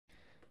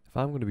If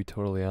I'm going to be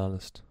totally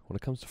honest, when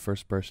it comes to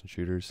first-person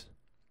shooters,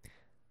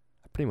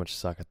 I pretty much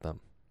suck at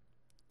them.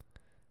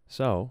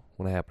 So,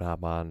 when I happen to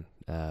hop on,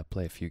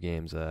 play a few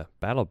games of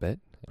Battlebit,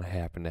 and I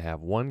happen to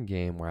have one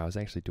game where I was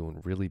actually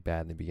doing really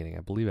bad in the beginning.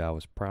 I believe I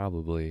was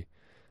probably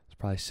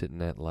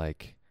sitting at I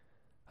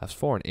was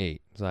 4-8,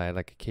 so I had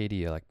like a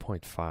KD of like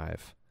 0.5.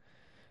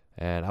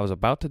 And I was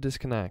about to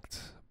disconnect,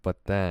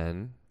 but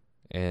then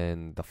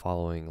in the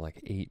following like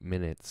 8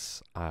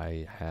 minutes,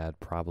 I had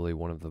probably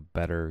one of the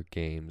better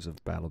games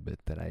of Battlebit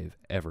that I've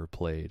ever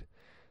played.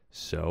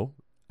 So,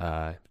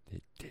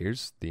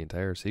 here's the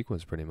entire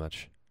sequence pretty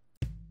much.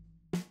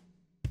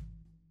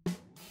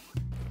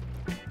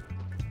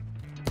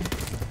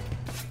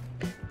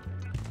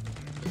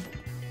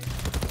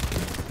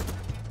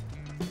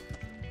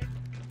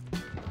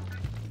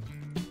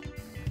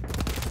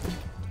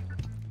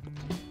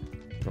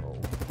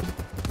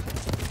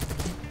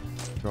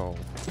 Go.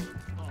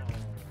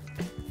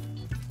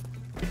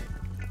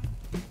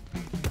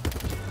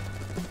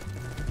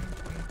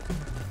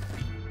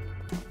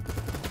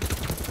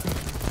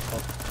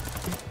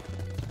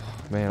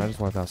 Man, I just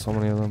wiped out so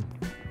many of them.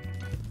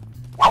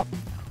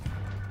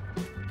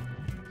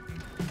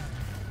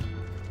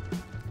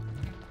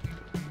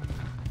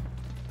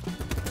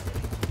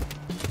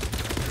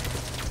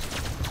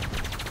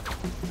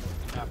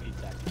 Copy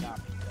that,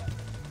 copy that.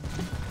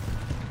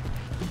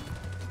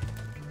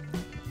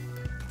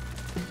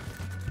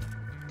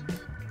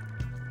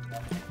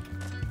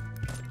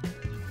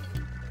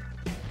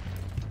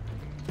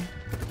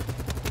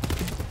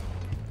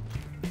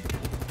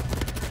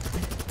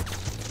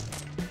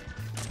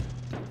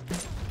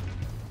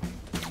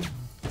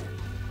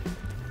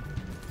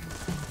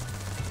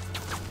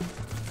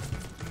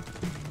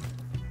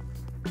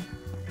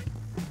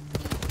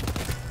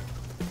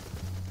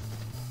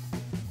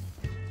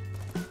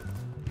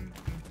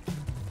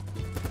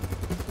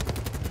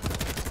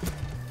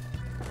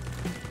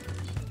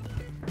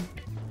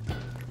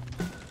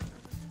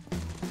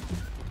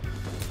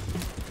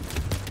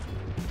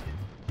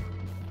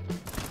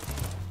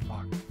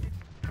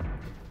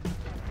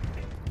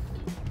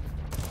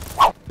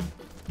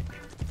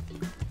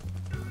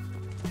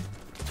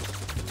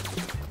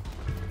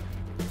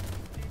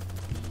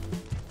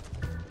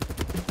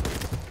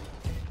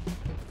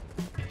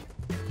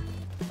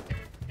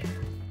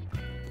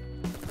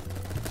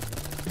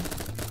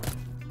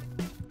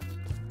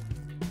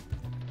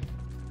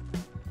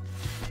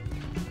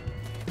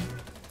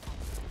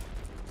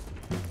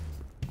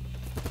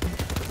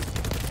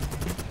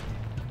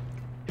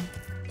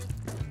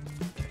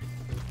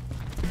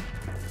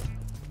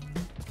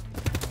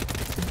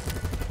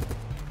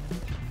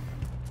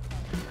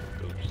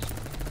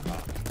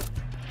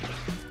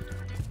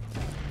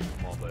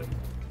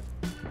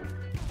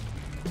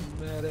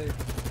 Medic.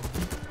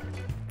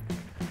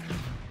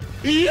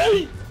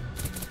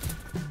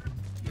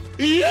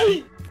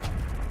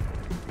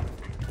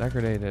 That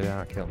grenade did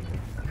not kill me.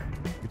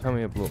 You tell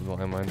me it blew up the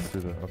landmines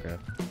through the... Okay.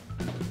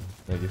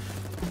 Thank you.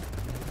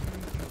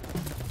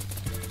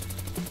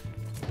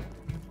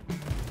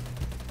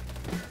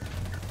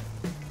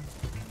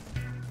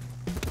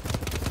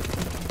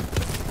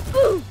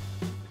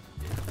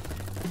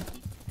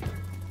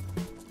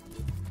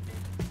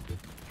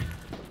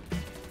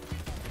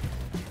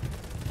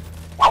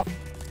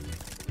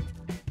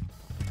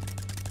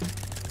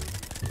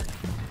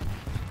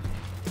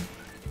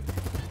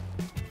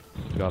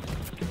 Up.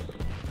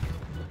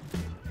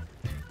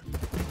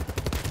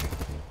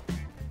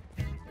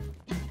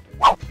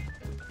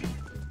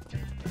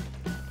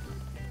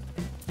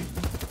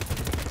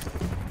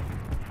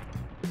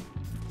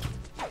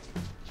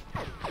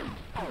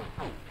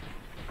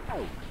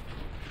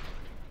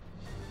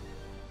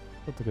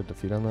 That's a good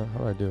defeat on that. How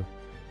did I do?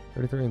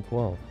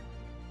 33-12.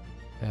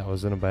 Yeah, I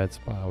was in a bad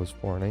spot. I was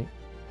 4-8,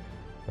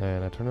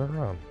 and I turned it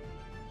around.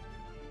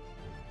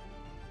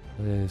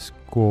 Let's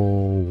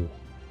go.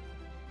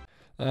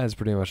 That's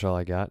pretty much all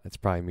I got. It's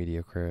probably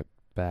mediocre at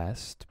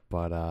best,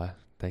 but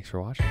thanks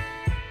for watching.